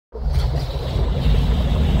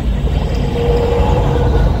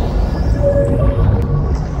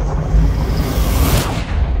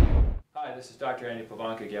Dr.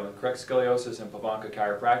 Pivonka again with Correct Scoliosis and Pivonka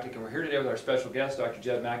Chiropractic, and we're here today with our special guest, Dr.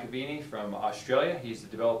 Jeb McAviney from Australia. He's the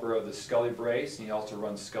developer of the ScoliBrace, and he also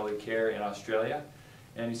runs ScoliCare in Australia.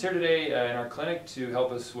 And he's here today in our clinic to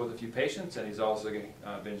help us with a few patients, and he's also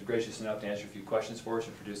been gracious enough to answer a few questions for us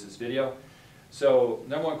and produce this video. So,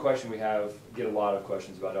 number one question we get a lot of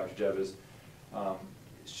questions about Dr. Jeb is,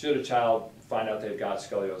 should a child find out they've got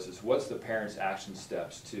scoliosis, what's the parent's action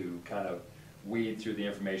steps to kind of weed through the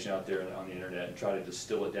information out there on the internet and try to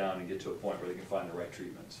distill it down and get to a point where they can find the right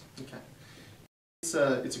treatments? Okay.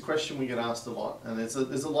 It's a question we get asked a lot, and there's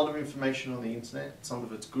a lot of information on the internet. Some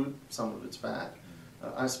of it's good, some of it's bad.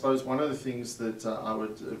 I suppose one of the things that I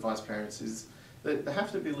would advise parents is that they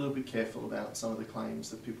have to be a little bit careful about some of the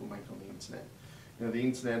claims that people make on the internet. You know, the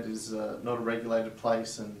internet is not a regulated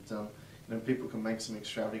place, and you know, people can make some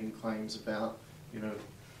extravagant claims about, you know,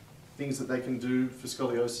 things that they can do for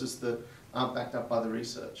scoliosis that aren't backed up by the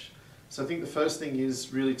research. So I think the first thing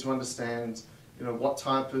is really to understand, you know, what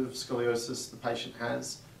type of scoliosis the patient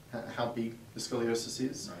has, how big the scoliosis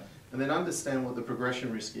is, right, and then understand what the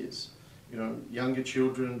progression risk is. You know, younger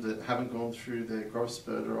children that haven't gone through their growth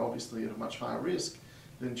spurt are obviously at a much higher risk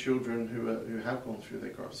than children who have gone through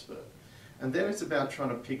their growth spurt. And then it's about trying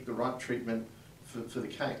to pick the right treatment for the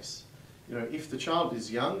case. You know, if the child is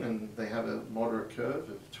young and they have a moderate curve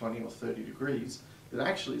of 20 or 30 degrees, it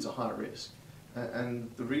actually is a high risk. And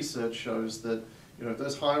the research shows that, you know,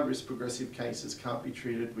 those high risk progressive cases can't be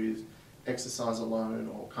treated with exercise alone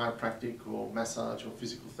or chiropractic or massage or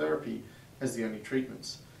physical therapy as the only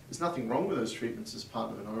treatments. There's nothing wrong with those treatments as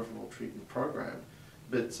part of an overall treatment program,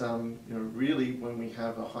 but you know, really when we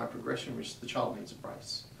have a high progression risk, the child needs a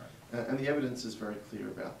brace. Right. And the evidence is very clear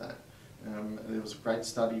about that. There was a great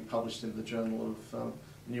study published in the Journal of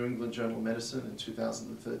New England Journal of Medicine in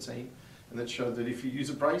 2013, and that showed that if you use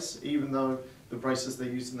a brace, even though the braces they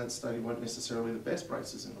used in that study weren't necessarily the best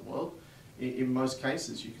braces in the world, in most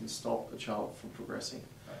cases you can stop a child from progressing.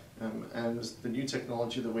 Right. And the new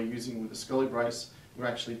technology that we're using with the ScoliBrace, we're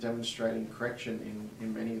actually demonstrating correction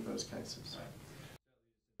in many of those cases.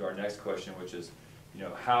 Right. Our next question, which is, you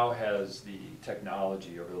know, how has the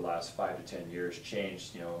technology over the last 5 to 10 years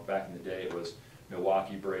changed? You know, back in the day it was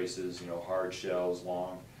Milwaukee braces, you know, hard shells,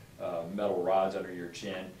 long metal rods under your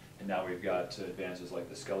chin, and now we've got advances like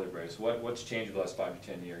the ScoliBrace. What's changed over the last 5 to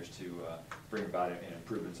 10 years to bring about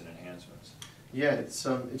improvements and enhancements? Yeah,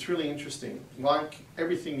 it's really interesting. Like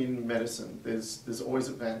everything in medicine, there's always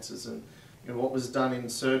advances, and you know, what was done in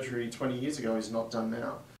surgery 20 years ago is not done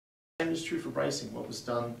now. The same is true for bracing. What was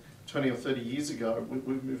done 20 or 30 years ago,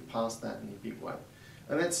 we've moved past that in a big way.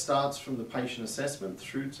 And that starts from the patient assessment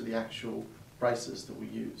through to the actual braces that we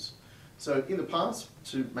use. So in the past,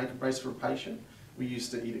 to make a brace for a patient, we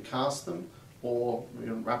used to either cast them or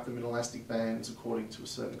wrap them in elastic bands according to a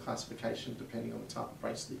certain classification depending on the type of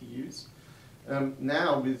brace that you use.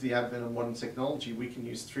 Now, with the advent of modern technology, we can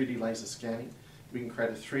use 3D laser scanning. We can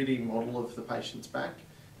create a 3D model of the patient's back,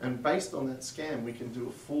 and based on that scan we can do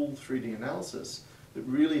a full 3D analysis that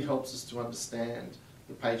really helps us to understand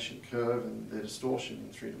the patient curve and their distortion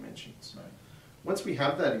in 3 dimensions. Right. Once we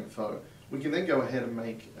have that info, we can then go ahead and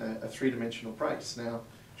make a 3-dimensional brace. Now,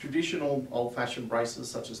 traditional old-fashioned braces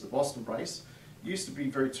such as the Boston brace used to be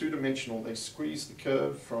very 2-dimensional. They squeeze the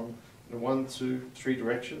curve from 1, 2, 3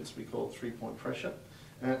 directions. We call it 3-point pressure,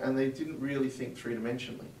 and they didn't really think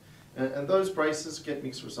 3-dimensionally. And those braces get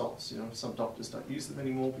mixed results. You know, some doctors don't use them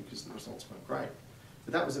anymore because the results weren't great.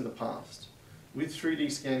 But that was in the past. With 3D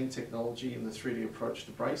scanning technology and the 3D approach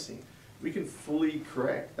to bracing, we can fully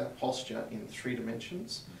correct that posture in 3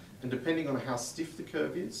 dimensions. And depending on how stiff the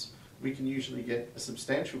curve is, we can usually get a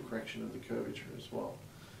substantial correction of the curvature as well.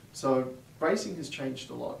 So bracing has changed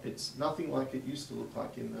a lot. It's nothing like it used to look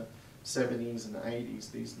like in the 70s and the 80s.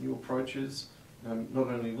 These new approaches not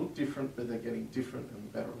only look different, but they're getting different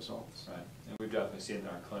and better results. Right, and we've definitely seen it in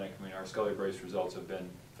our clinic. I mean, our ScoliBrace results have been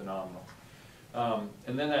phenomenal.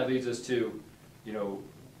 And then that leads us to, you know,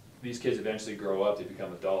 these kids eventually grow up, they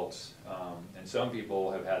become adults, and some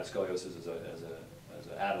people have had scoliosis as an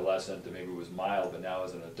adolescent that maybe was mild, but now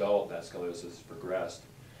as an adult that scoliosis has progressed,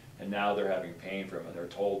 and now they're having pain from it. They're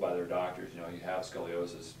told by their doctors, you know, you have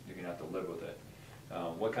scoliosis, you're going to have to live with it.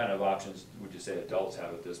 What kind of options would you say adults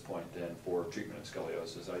have at this point then for treatment of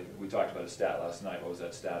scoliosis? We talked about a stat last night. What was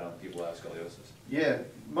that stat on people who have scoliosis? Yeah,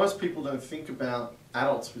 most people don't think about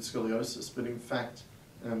adults with scoliosis, but in fact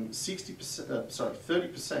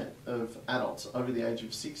 30% of adults over the age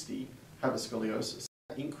of 60 have a scoliosis.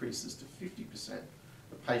 That increases to 50%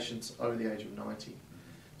 of patients over the age of 90.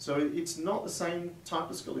 So it's not the same type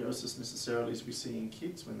of scoliosis necessarily as we see in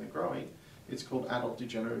kids when they're growing. It's called adult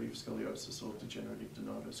degenerative scoliosis or degenerative de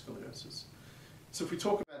novo scoliosis. So if we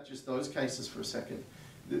talk about just those cases for a second,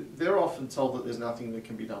 they're often told that there's nothing that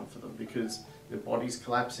can be done for them because their body's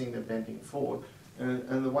collapsing, they're bending forward.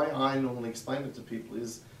 And the way I normally explain it to people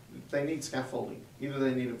is they need scaffolding. Either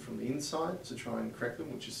they need it from the inside to try and correct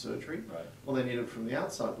them, which is surgery, Right. or they need it from the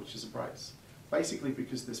outside, which is a brace. Basically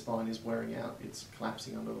because their spine is wearing out, it's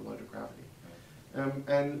collapsing under the load of gravity.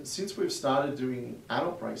 And since we've started doing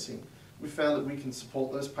adult bracing, we found that we can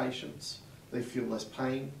support those patients. They feel less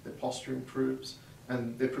pain, their posture improves,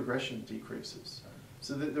 and their progression decreases.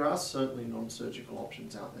 So there are certainly non-surgical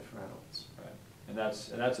options out there for adults. Right. And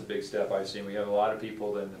that's a big step I've seen. We have a lot of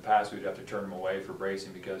people that in the past we'd have to turn them away for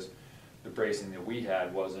bracing because the bracing that we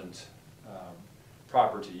had wasn't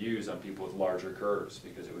proper to use on people with larger curves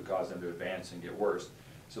because it would cause them to advance and get worse.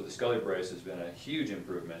 So the ScoliBrace has been a huge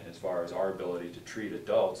improvement as far as our ability to treat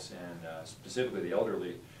adults and specifically the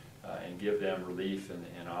elderly and give them relief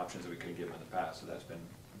and options that we couldn't give them in the past. So that's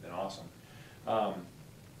been awesome.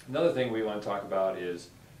 Another thing we want to talk about is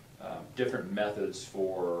different methods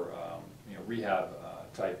for rehab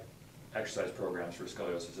type exercise programs for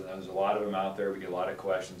scoliosis, and there's a lot of them out there. We get a lot of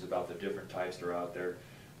questions about the different types that are out there.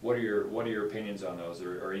 What are your opinions on those?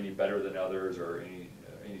 Are any better than others, or any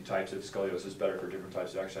types of scoliosis better for different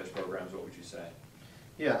types of exercise programs? What would you say?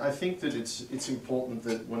 Yeah, I think that it's important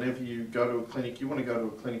that whenever you go to a clinic, you want to go to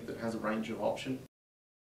a clinic that has a range of options.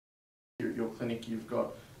 Your clinic, you've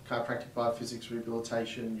got chiropractic biophysics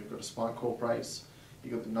rehabilitation, you've got a spine core brace,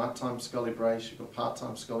 you've got the nighttime ScoliBrace, you've got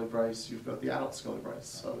part-time ScoliBrace, you've got the adult ScoliBrace.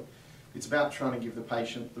 So it's about trying to give the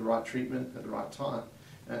patient the right treatment at the right time,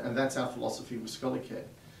 and that's our philosophy with ScoliCare.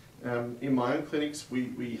 In my own clinics,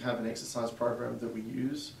 we have an exercise program that we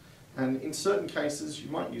use, and in certain cases you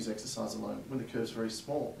might use exercise alone when the curve's very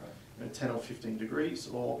small, 10 or 15 degrees,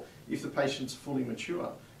 or if the patient's fully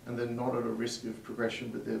mature and they're not at a risk of progression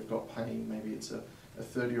but they've got pain, maybe it's a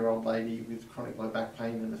 30-year-old lady with chronic low back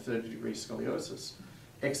pain and a 30-degree scoliosis.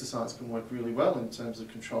 Exercise can work really well in terms of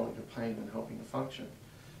controlling her pain and helping her function.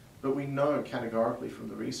 But we know categorically from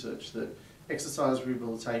the research that exercise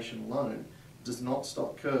rehabilitation alone does not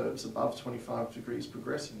stop curves above 25 degrees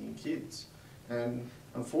progressing in kids. And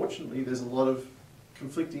unfortunately, there's a lot of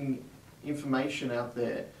conflicting information out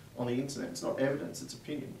there on the internet. It's not evidence, it's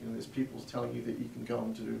opinion. There's people telling you that you can go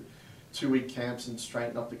and do 2-week camps and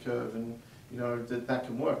straighten up the curve, and that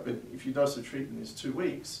can work. But if your dose of treatment is 2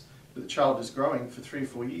 weeks, but the child is growing for 3 or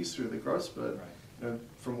 4 years through the growth spurt,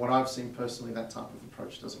 from what I've seen personally, that type of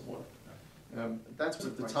approach doesn't work. That's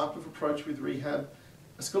the type of approach with rehab.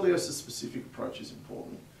 A scoliosis-specific approach is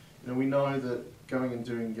important. We know that going and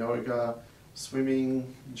doing yoga,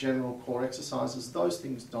 swimming, general core exercises, those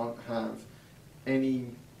things don't have any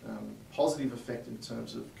positive effect in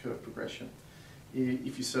terms of curve progression.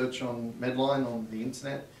 If you search on Medline on the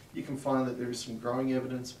internet, you can find that there is some growing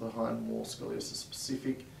evidence behind more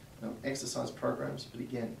scoliosis-specific exercise programs, but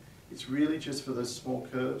again, it's really just for those small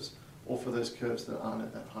curves or for those curves that aren't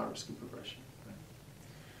at that high risk of progression.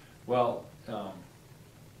 Well,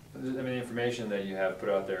 the information that you have put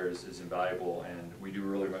out there is invaluable, and we do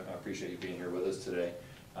really appreciate you being here with us today.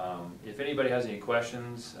 If anybody has any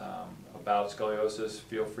questions about scoliosis,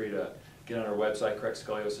 feel free to get on our website,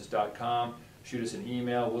 correctscoliosis.com, shoot us an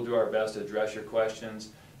email. We'll do our best to address your questions.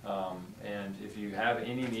 And if you have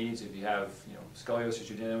any needs, if you have scoliosis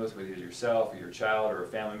you're dealing with either yourself or your child or a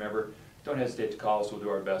family member, don't hesitate to call us. We'll do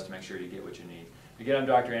our best to make sure you get what you need. Again, I'm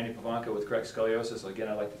Dr. Andy Pivonka with Correct Scoliosis. Again,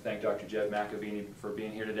 I'd like to thank Dr. Jeb McAviney for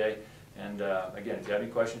being here today. And again, if you have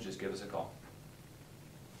any questions, just give us a call.